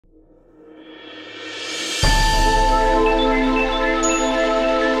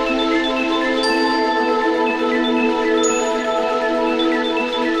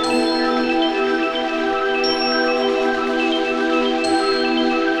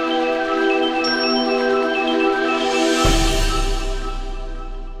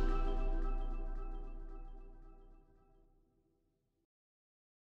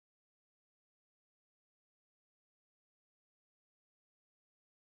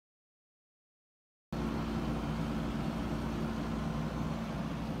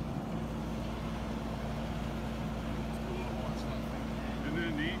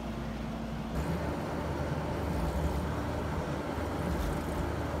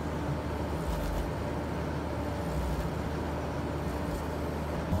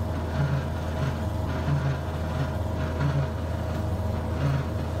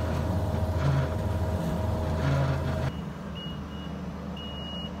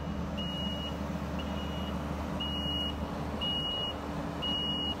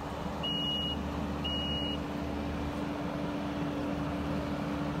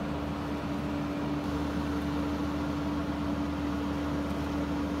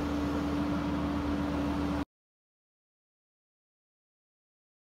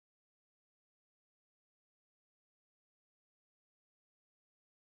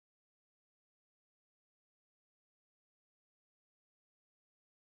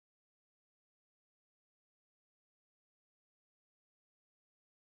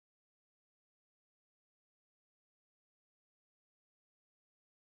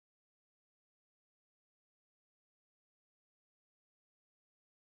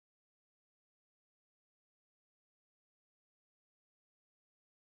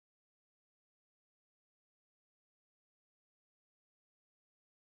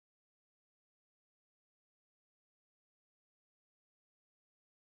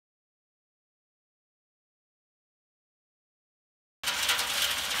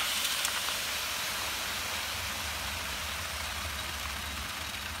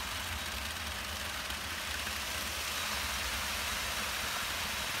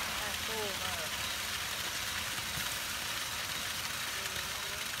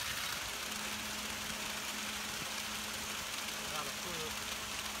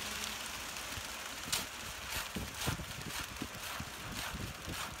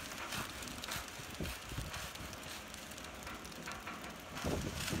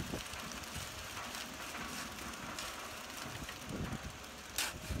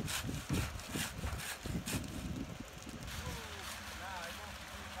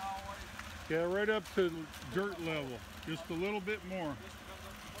Yeah, right up to dirt level, just a little bit more.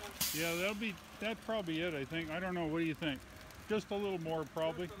 Yeah, that's probably it, I think. I don't know, what do you think? Just a little more,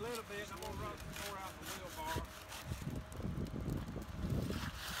 probably. Just a little bit. I'm gonna run some more out the wheelbar.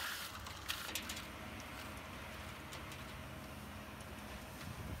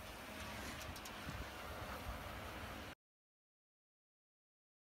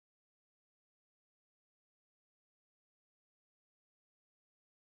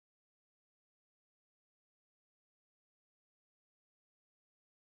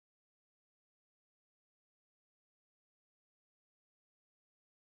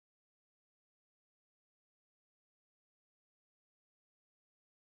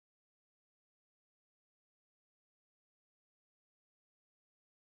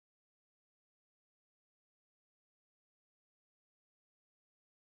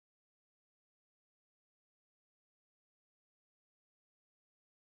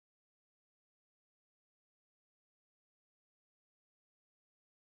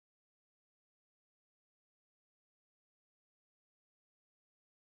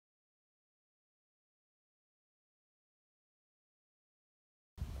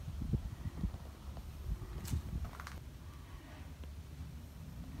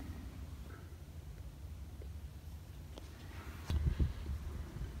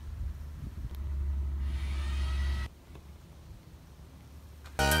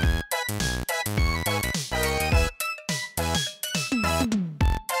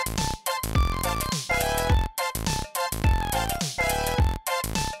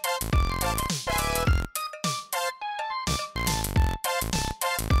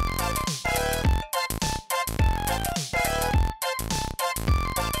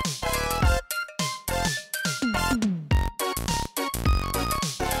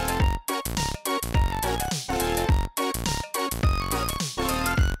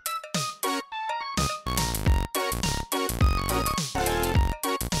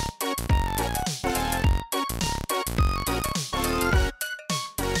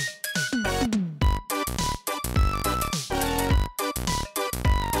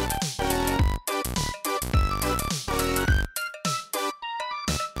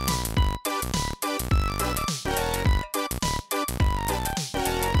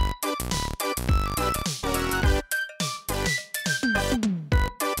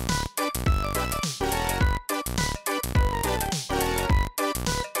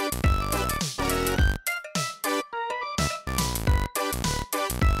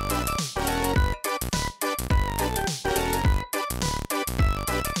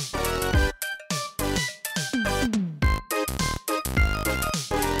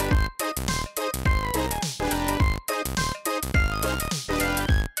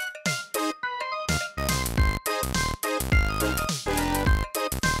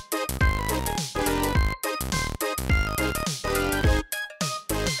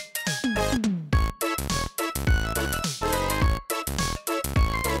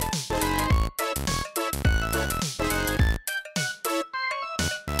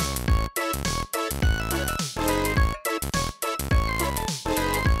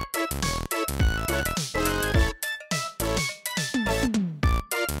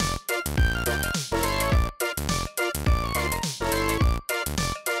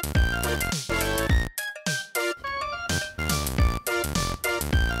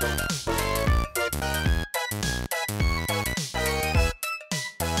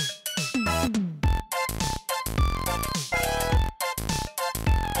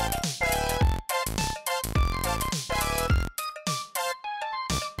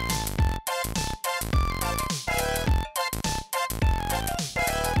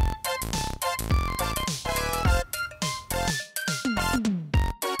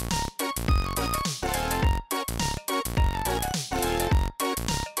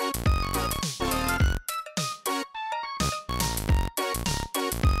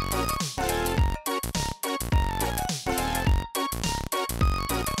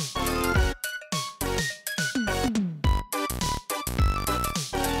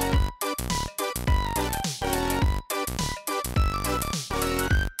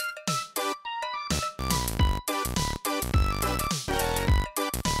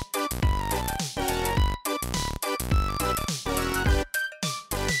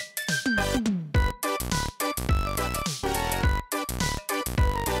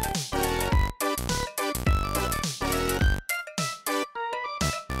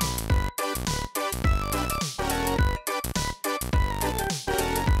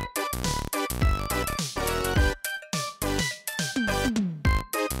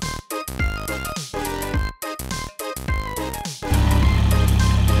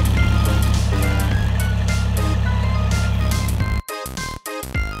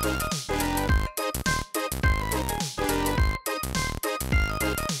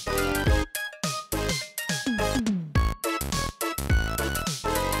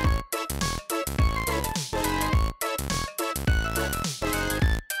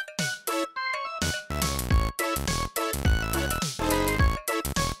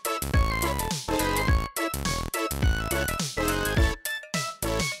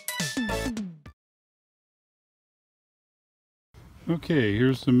 Okay,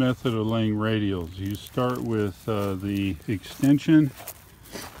 here's the method of laying radials. You start with the extension.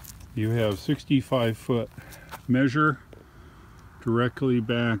 You have 65-foot measure directly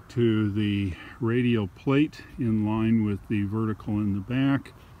back to the radial plate in line with the vertical in the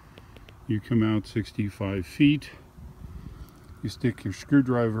back. You come out 65 feet. You stick your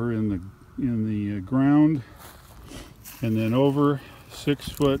screwdriver in the ground, and then over 6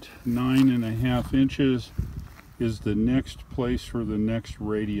 foot 9.5 inches is the next place for the next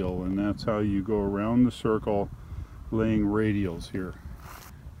radial, and that's how you go around the circle laying radials here.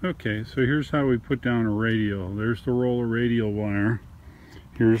 Okay, so here's how we put down a radial. There's the roll of radial wire.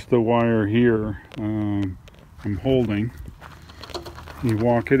 Here's the wire here I'm holding. You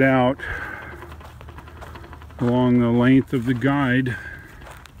walk it out along the length of the guide.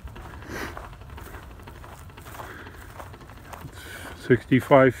 It's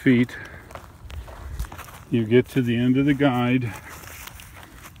 65 feet. You get to the end of the guide.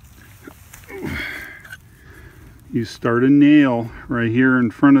 You start a nail right here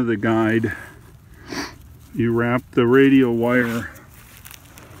in front of the guide. You wrap the radial wire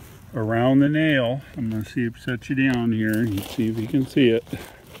around the nail. I'm going to see if set you down here and see if you can see it.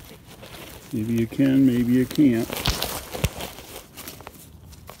 Maybe you can, maybe you can't.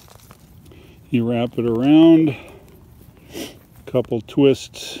 You wrap it around, a couple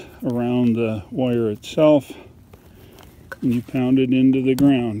twists around the wire itself, and you pound it into the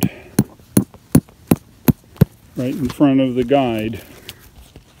ground right in front of the guide.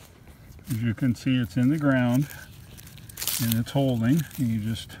 As you can see, it's in the ground and it's holding, and you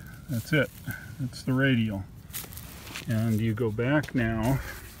just, that's it, that's the radial. And you go back now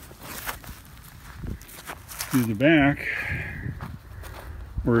to the back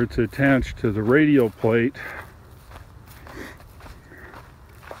where it's attached to the radial plate.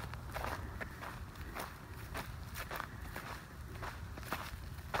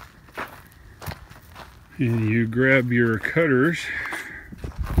 And you grab your cutters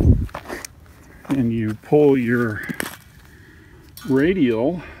and you pull your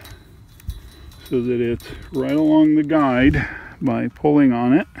radial so that it's right along the guide by pulling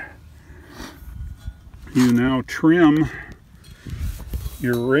on it. You now trim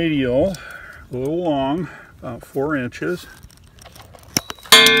your radial a little long, about 4 inches.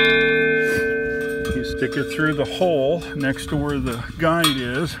 You stick it through the hole next to where the guide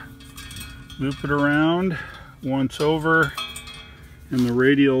is. Loop it around once over, and the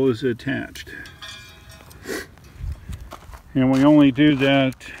radial is attached. And we only do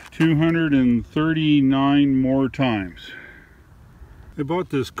that 239 more times. I bought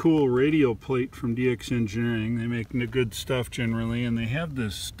this cool radial plate from DX Engineering. They make good stuff generally, and they have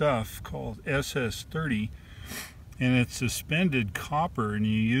this stuff called SS30, and it's suspended copper, and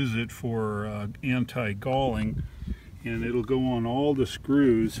you use it for anti-galling, and it'll go on all the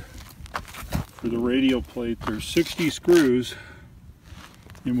screws. For the radial plate, there's 60 screws,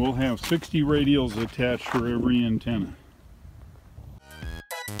 and we'll have 60 radials attached for every antenna.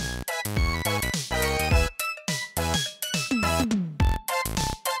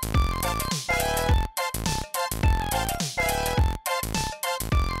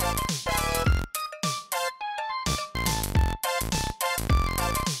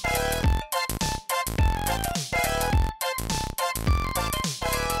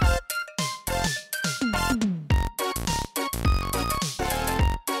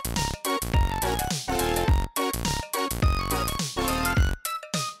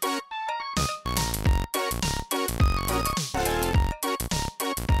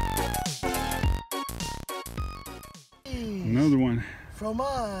 Another one.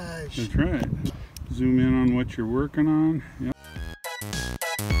 Fromage. That's right. Zoom in on what you're working on. Yep.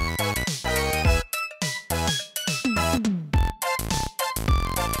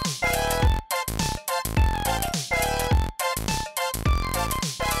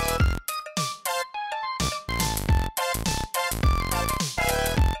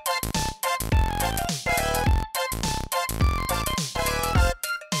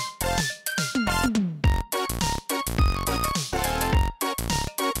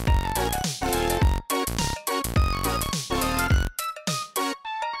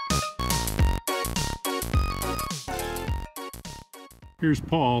 Here's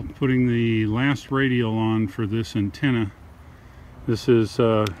Paul putting the last radial on for this antenna. This is,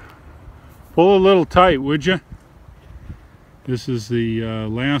 pull a little tight, would you? This is the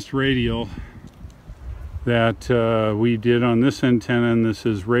last radial that we did on this antenna, and this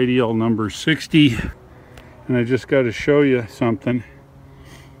is radial number 60. And I just got to show you something.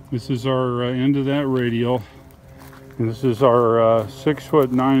 This is our end of that radial. And this is our 6 foot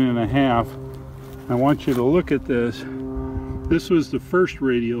 9.5. I want you to look at this. This was the first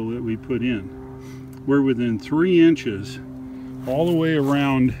radial that we put in. We're within 3 inches all the way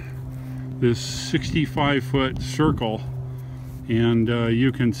around this 65-foot circle, and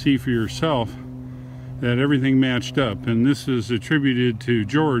you can see for yourself that everything matched up, and this is attributed to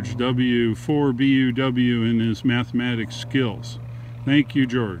George W4BUW and his mathematics skills. Thank you,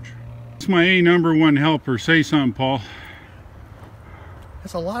 George. It's my #1 helper. Say something, Paul.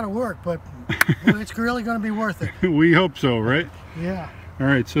 It's a lot of work, but it's really going to be worth it. We hope so, right? Yeah. All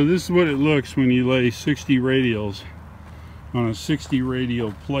right, so this is what it looks when you lay 60 radials on a 60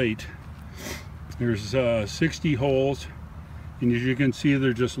 radial plate. There's 60 holes, and as you can see,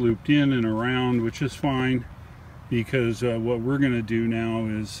 they're just looped in and around, which is fine, because what we're going to do now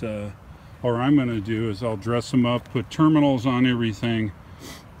is, or I'm going to do, is I'll dress them up, put terminals on everything,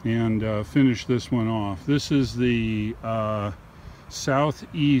 and finish this one off. This is the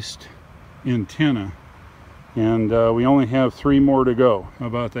southeast antenna, and we only have 3 more to go. How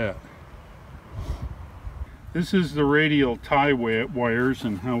about that? This is the radial tie wires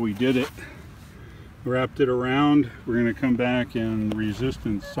and how we did it. Wrapped it around. We're going to come back and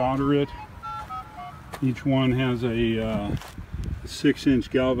resistance solder it. Each one has a 6-inch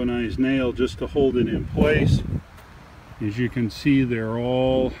galvanized nail just to hold it in place. As you can see, they're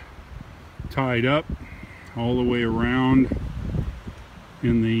all tied up all the way around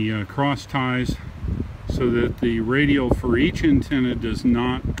in the cross ties, so that the radial for each antenna does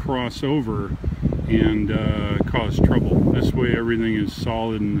not cross over and cause trouble. This way everything is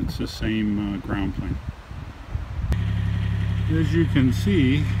solid and it's the same ground plane. As you can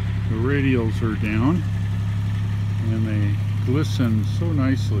see, the radials are down and they glisten so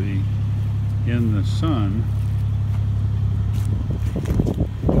nicely in the sun.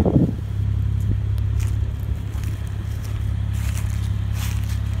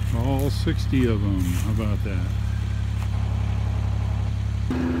 All 60 of them. How about that?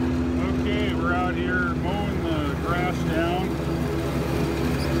 Okay, we're out here mowing the grass down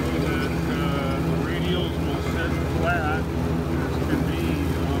so that the radials will sit flat as can be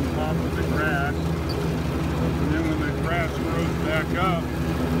on top of the grass. And then when the grass grows back up,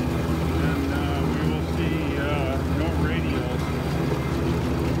 then we will see no radials.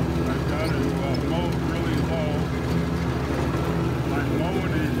 I've got to mow really low. I'm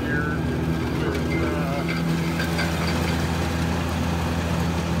mowing it here with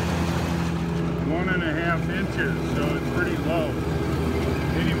 1.5 inches, so it's pretty low.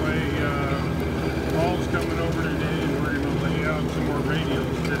 Anyway, Paul's coming over today and we're going to lay out some more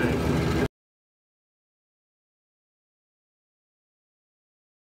radials today.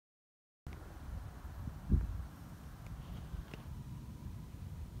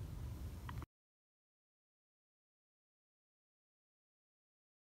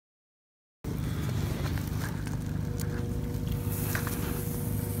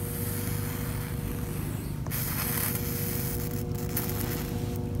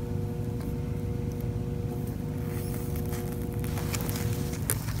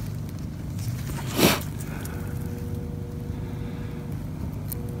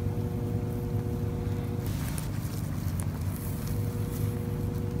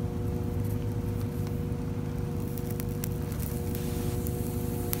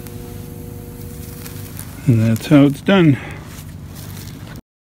 And that's how it's done.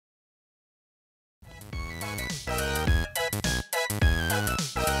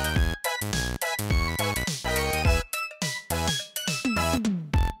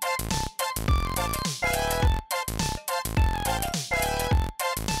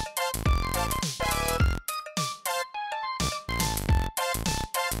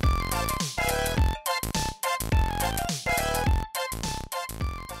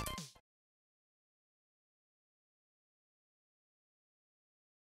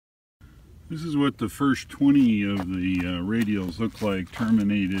 This is what the first 20 of the radials look like,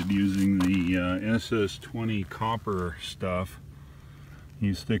 terminated using the SS20 copper stuff.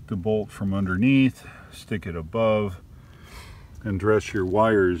 You stick the bolt from underneath, stick it above, and dress your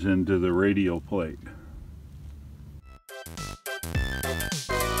wires into the radial plate.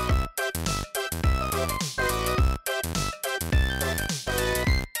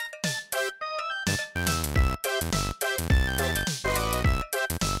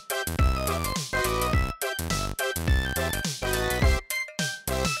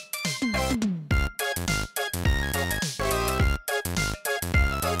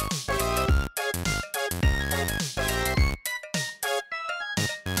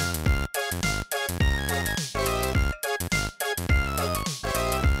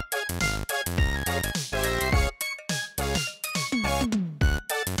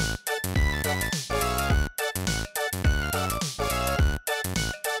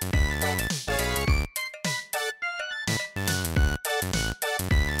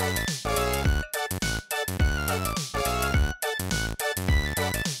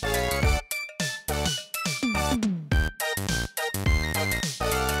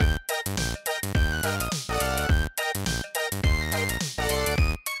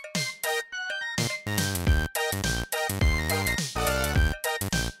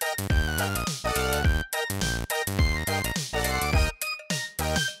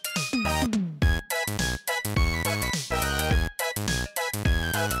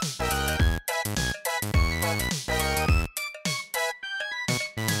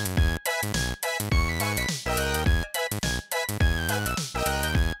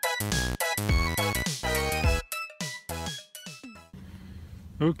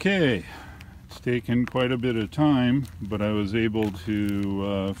 Okay, it's taken quite a bit of time, but I was able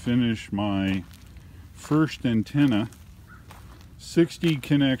to finish my first antenna. 60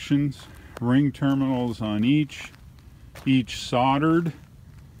 connections, ring terminals on each soldered,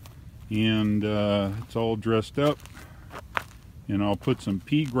 and it's all dressed up. And I'll put some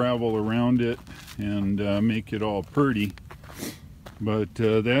pea gravel around it and make it all pretty. But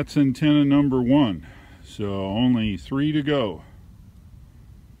that's antenna number 1, so only 3 to go.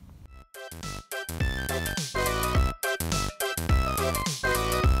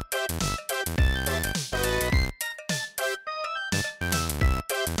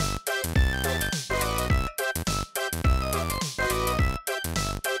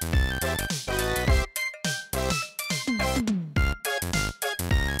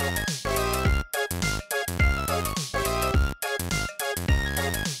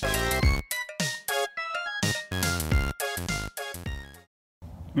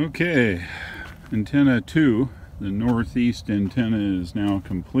 Okay, antenna 2, the northeast antenna, is now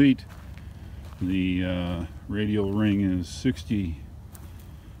complete. The radial ring is 60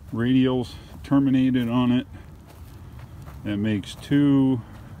 radials terminated on it. That makes 2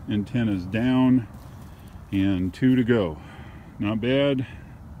 antennas down and 2 to go. Not bad,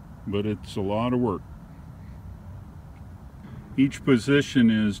 but it's a lot of work. Each position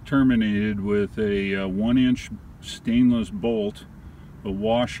is terminated with a 1-inch stainless bolt, a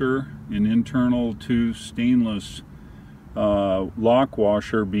washer, an internal 2 stainless lock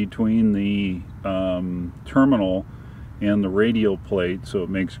washer between the terminal and the radial plate, so it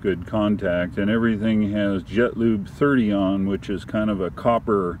makes good contact, and everything has Jet Lube 30 on, which is kind of a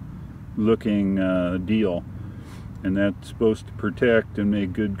copper looking deal, and that's supposed to protect and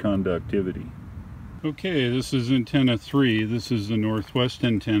make good conductivity. Okay, this is antenna 3. This is the northwest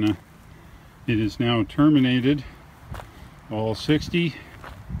antenna. It is now terminated, all 60,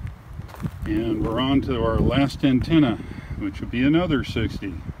 and we're on to our last antenna, which will be another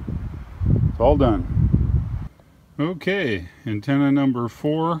 60. It's all done. Okay, antenna number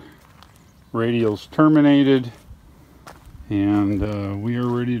 4, radials terminated, and we are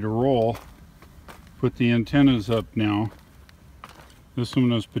ready to roll. Put the antennas up now. This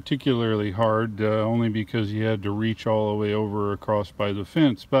one was particularly hard, only because you had to reach all the way over across by the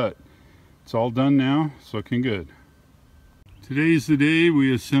fence, but it's all done now. It's looking good. Today's the day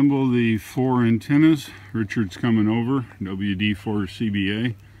we assemble the 4 antennas. Richard's coming over,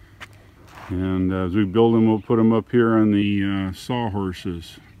 WD4CBA. And as we build them, we'll put them up here on the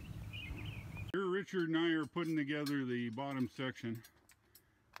sawhorses. Here Richard and I are putting together the bottom section.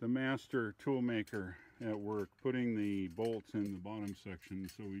 The master toolmaker at work, putting the bolts in the bottom section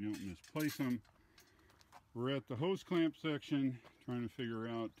so we don't misplace them. We're at the hose clamp section, trying to figure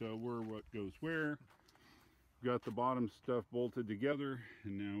out where what goes where. We've got the bottom stuff bolted together,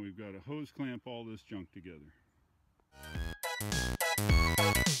 and now we've got to hose clamp all this junk together.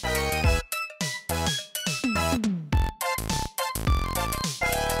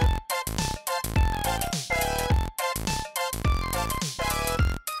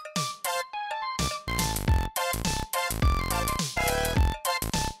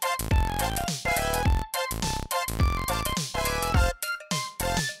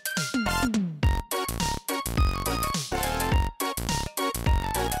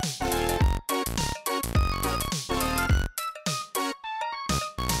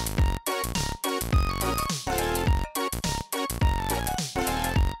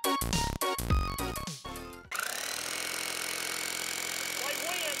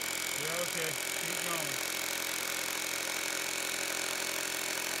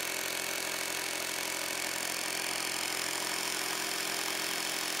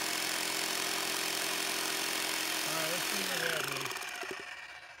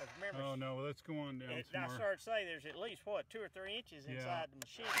 Oh no, well, let's go on down some more. I started to say there's at least, what, 2 or 3 inches inside the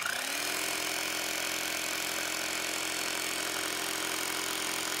machine.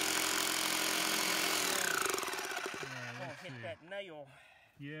 I'm going to hit that nail.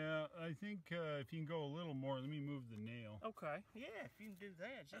 Yeah, I think if you can go a little more, let me move the nail. Okay, yeah, if you can do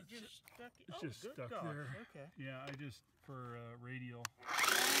that. Just stuck it. It's just stuck there. Okay. Yeah, I just, for radial.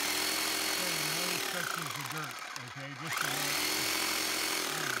 So the nose touches the dirt, okay? Just a little.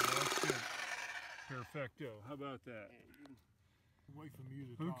 That's good. Perfecto. How about that? Wait for you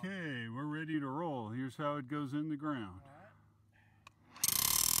to talk. Okay, we're ready to roll. Here's how it goes in the ground.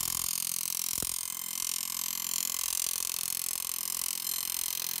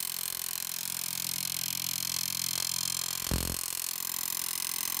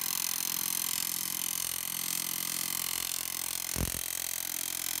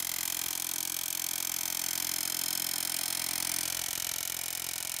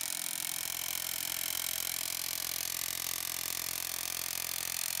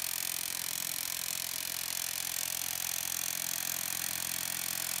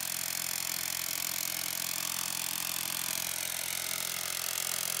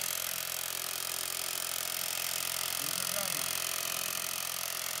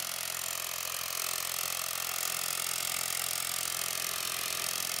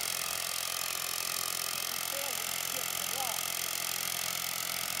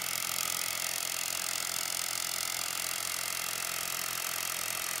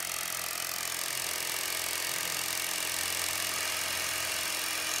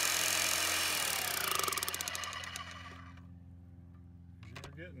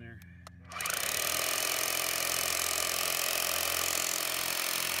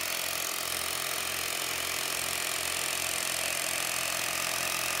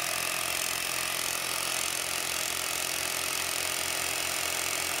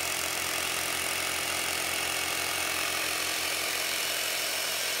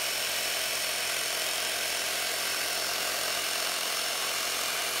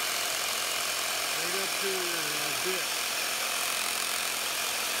 into a bit.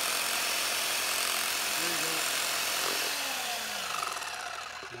 There you go.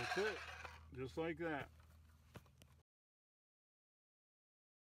 That's it. Just like that.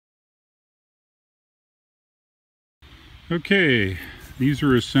 Okay, these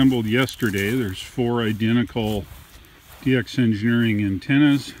were assembled yesterday. There's 4 identical DX Engineering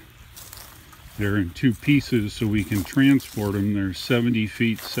antennas. They're in 2 pieces so we can transport them. They're 70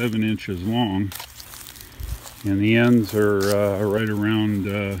 feet 7 inches long, and the ends are right around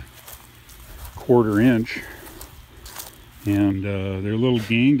 1/4 inch, and they're a little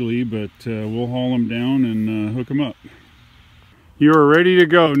gangly, but we'll haul them down and hook them up. You are ready to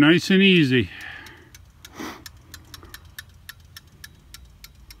go, nice and easy.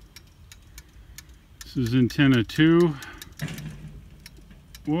 This is antenna 2.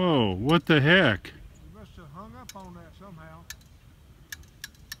 Whoa, what the heck? You must have hung up on that somehow.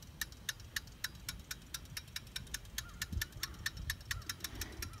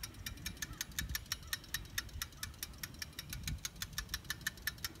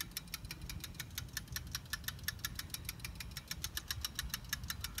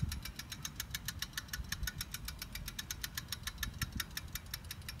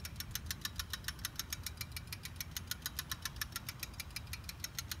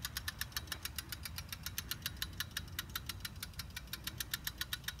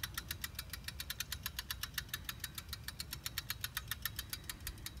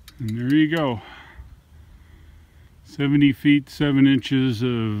 And there you go. 70 feet 7 inches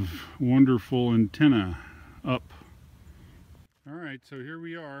of wonderful antenna up. Alright, so here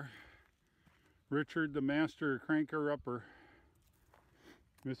we are. Richard the master cranker upper.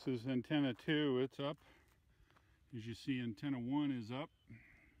 This is antenna 2, it's up. As you see, antenna 1 is up.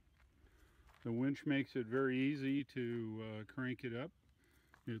 The winch makes it very easy to crank it up.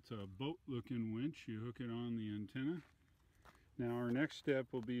 It's a boat looking winch. You hook it on the antenna. Now our next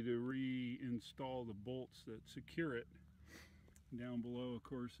step will be to reinstall the bolts that secure it. Down below, of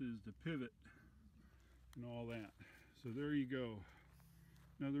course, is the pivot and all that. So there you go.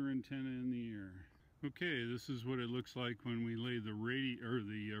 Another antenna in the air. Okay, this is what it looks like when we lay the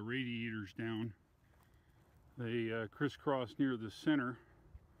radiators down. They crisscross near the center.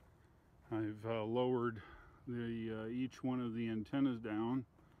 I've lowered each one of the antennas down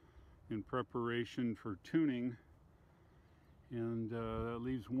in preparation for tuning. And that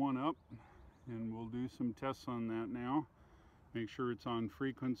leaves one up, and we'll do some tests on that now. Make sure it's on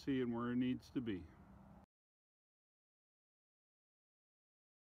frequency and where it needs to be.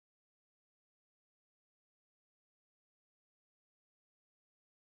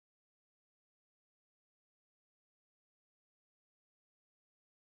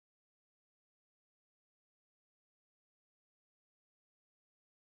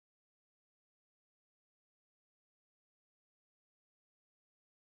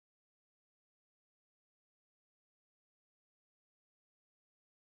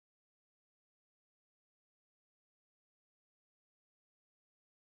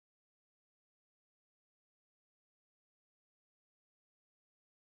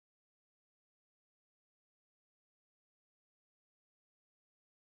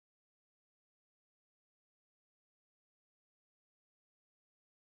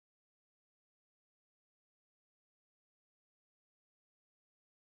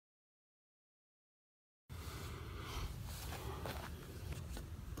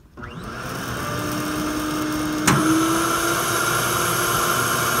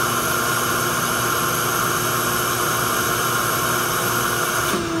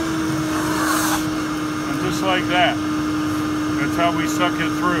 Like that. That's how we suck it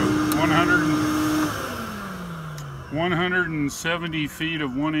through. 170 feet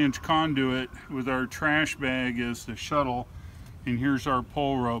of 1-inch conduit with our trash bag as the shuttle, and here's our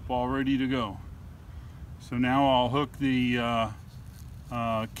pull rope all ready to go. So now I'll hook the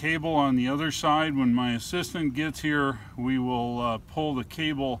cable on the other side. When my assistant gets here, we will pull the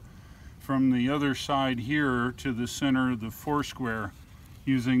cable from the other side here to the center of the foursquare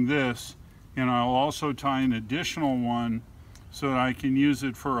using this. And I'll also tie an additional one so that I can use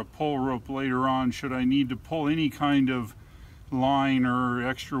it for a pull rope later on should I need to pull any kind of line or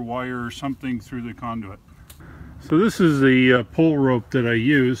extra wire or something through the conduit. So this is the pull rope that I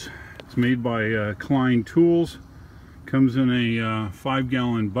use. It's made by Klein Tools. Comes in a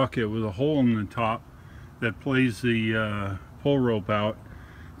 5-gallon bucket with a hole in the top that plays the pull rope out.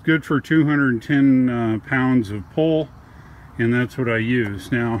 It's good for 210 pounds of pull, and that's what I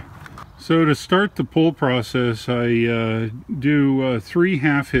use. Now, so to start the pull process, I do 3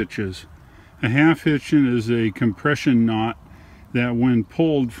 half hitches. A half hitch is a compression knot that when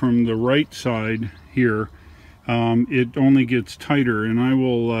pulled from the right side here, it only gets tighter, and I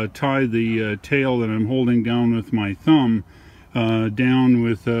will tie the tail that I'm holding down with my thumb down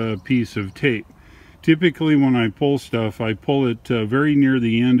with a piece of tape. Typically when I pull stuff, I pull it very near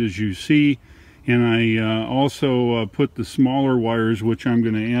the end, as you see, and I also put the smaller wires, which I'm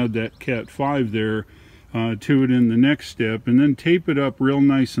going to add that Cat5 there, to it in the next step, and then tape it up real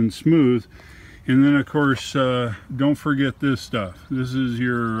nice and smooth. And then of course, don't forget this stuff. This is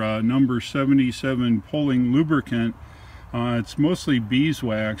your number 77 pulling lubricant. It's mostly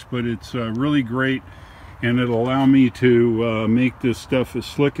beeswax, but it's really great, and it'll allow me to make this stuff as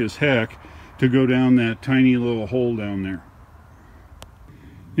slick as heck to go down that tiny little hole down there.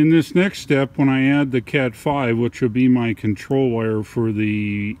 In this next step, when I add the Cat5, which will be my control wire for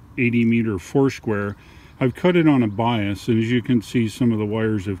the 80 meter Foursquare, I've cut it on a bias, and as you can see, some of the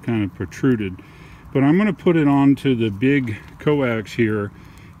wires have kind of protruded. But I'm going to put it onto the big coax here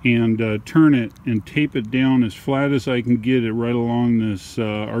and turn it and tape it down as flat as I can get it right along this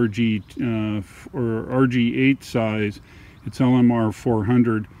RG8 size. It's LMR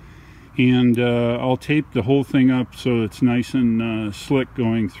 400. And I'll tape the whole thing up so it's nice and slick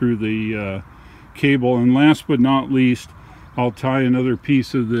going through the cable. And last but not least, I'll tie another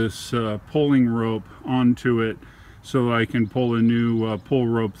piece of this pulling rope onto it so I can pull a new pull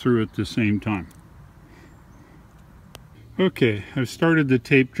rope through at the same time. Okay, I've started the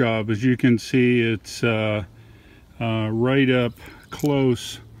tape job. As you can see, it's right up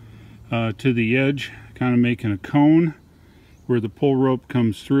close to the edge, kind of making a cone where the pull rope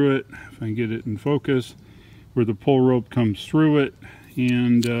comes through it. If I can get it in focus, where the pull rope comes through it.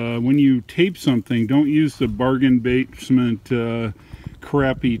 And when you tape something, don't use the bargain basement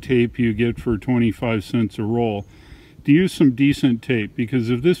crappy tape you get for 25 cents a roll. To use some decent tape, because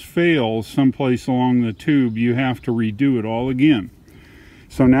if this fails someplace along the tube, you have to redo it all again.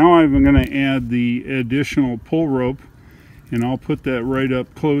 So now I'm going to add the additional pull rope, and I'll put that right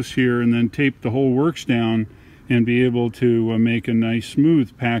up close here and then tape the whole works down and be able to make a nice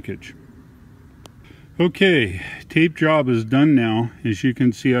smooth package. Okay, tape job is done now. As you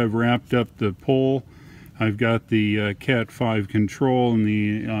can see, I've wrapped up the pull. I've got the Cat5 control and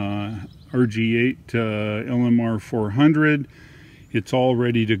the RG8 LMR 400. It's all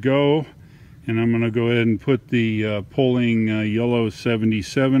ready to go, and I'm going to go ahead and put the pulling yellow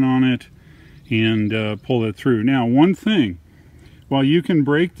 77 on it and pull it through. Now, one thing, while you can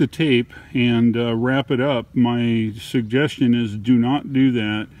break the tape and wrap it up, my suggestion is do not do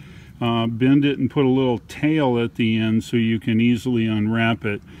that. Bend it and put a little tail at the end so you can easily unwrap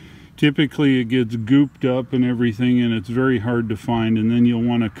it. Typically it gets gooped up and everything, and it's very hard to find, and then you'll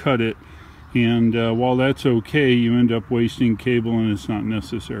want to cut it, and while that's okay, you end up wasting cable and it's not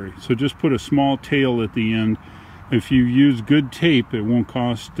necessary. So just put a small tail at the end. If you use good tape, it won't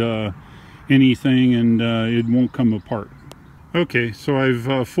cost anything, and it won't come apart. Okay, so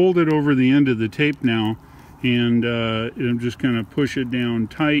I've folded over the end of the tape now, and I'm just going to push it down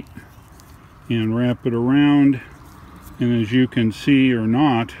tight and wrap it around, and as you can see, or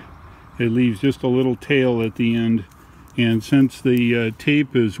not, it leaves just a little tail at the end, and since the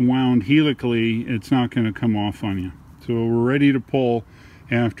tape is wound helically, it's not going to come off on you. So we're ready to pull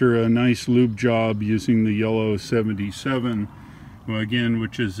after a nice lube job using the yellow 77, again,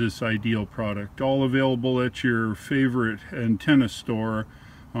 which is this Ideal product. All available at your favorite antenna store.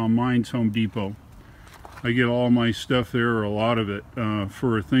 Mine's Home Depot. I get all my stuff there, or a lot of it,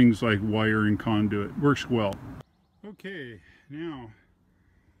 for things like wire and conduit. Works well. Okay, now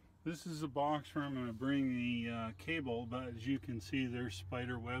this is the box where I'm going to bring the cable, but as you can see, there's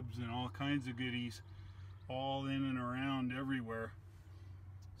spider webs and all kinds of goodies all in and around everywhere.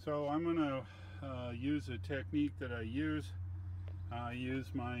 So I'm going to use a technique that I use. I use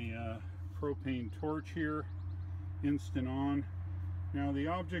my propane torch here, instant on. Now the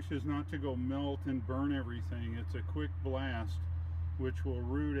object is not to go melt and burn everything. It's a quick blast which will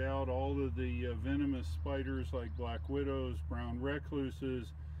root out all of the venomous spiders like black widows, brown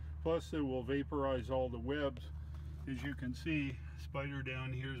recluses, plus it will vaporize all the webs. As you can see, spider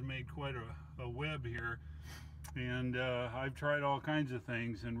down here has made quite a web here, and I've tried all kinds of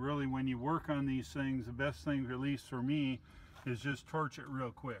things, and really when you work on these things, the best thing, at least for me, is just torch it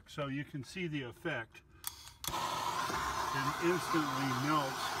real quick. So you can see the effect. It instantly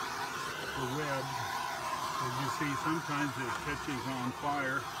melts the web. As you see, sometimes it catches on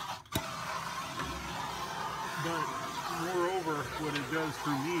fire. But moreover, what it does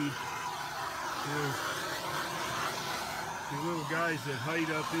for me is the little guys that hide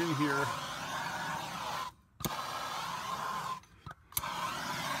up in here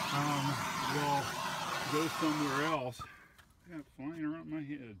will go somewhere else. that flying around my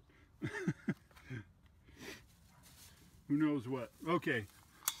head? Who knows what? Okay.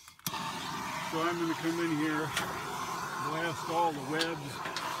 So I'm going to come in here, blast all the webs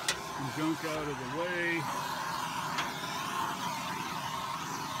and junk out of the way.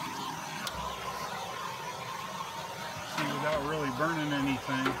 See, without really burning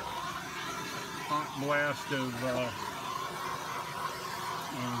anything. Hot blast of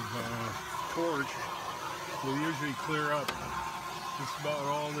torch will usually clear up just about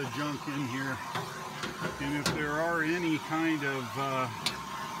all the junk in here. And if there are any kind of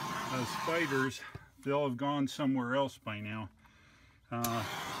spiders, they'll have gone somewhere else by now. A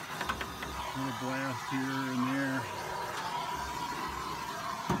little blast here and there.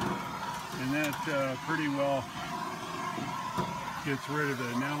 And that pretty well gets rid of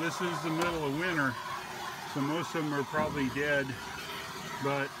it. Now this is the middle of winter, so most of them are probably dead,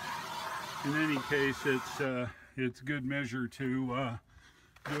 but in any case it's good measure to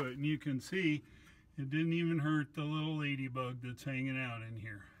do it. And you can see it didn't even hurt the little ladybug that's hanging out in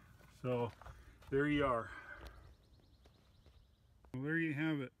here. So there you are. Well, there you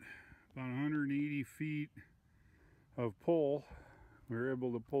have it, about 180 feet of pull. We were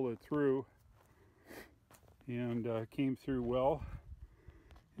able to pull it through, and came through well.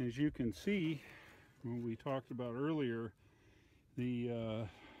 As you can see, what we talked about earlier, the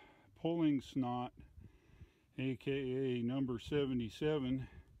pulling snot, aka number 77,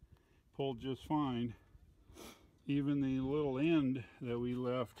 pulled just fine. Even the little end that we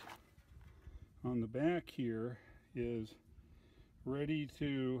left on the back here is ready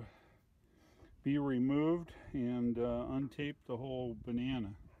to be removed and untape the whole banana.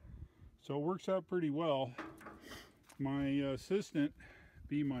 So it works out pretty well. My assistant,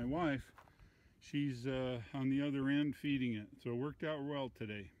 be my wife, she's on the other end feeding it. So it worked out well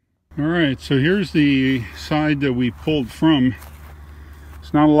today. Alright, so here's the side that we pulled from.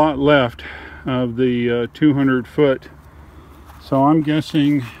 It's not a lot left of the 200 foot. So I'm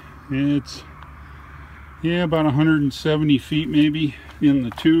guessing it's, yeah, about 170 feet maybe in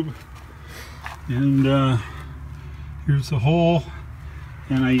the tube. And here's the hole.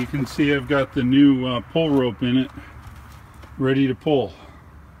 And you can see I've got the new pull rope in it, ready to pull.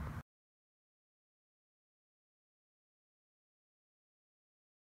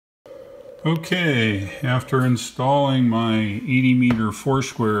 Okay, after installing my 80 meter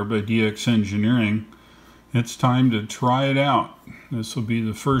Foursquare by DX Engineering, it's time to try it out. This will be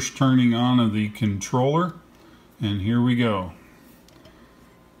the first turning on of the controller, and here we go.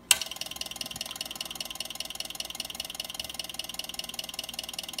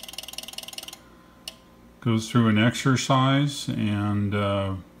 Goes through an exercise, and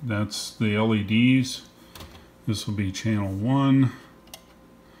that's the LEDs. This will be channel 1,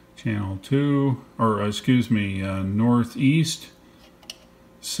 channel 2, or excuse me, northeast,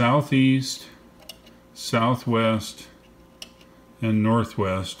 southeast, southwest, and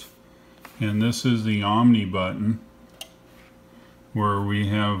northwest. And this is the omni button, where we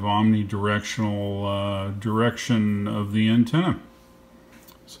have omnidirectional direction of the antenna.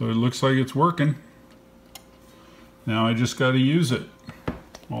 So it looks like it's working. Now I just got to use it.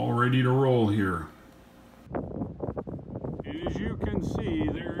 All ready to roll here. As you can see,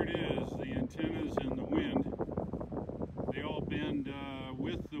 there it is. The antenna's in the wind. They all bend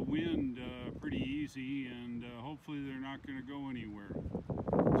with the wind pretty easy, and hopefully they're not going to go anywhere.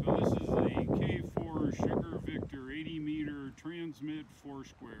 So this is the K4 Sugar Victor 80 meter transmit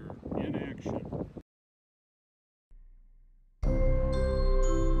Foursquare in action.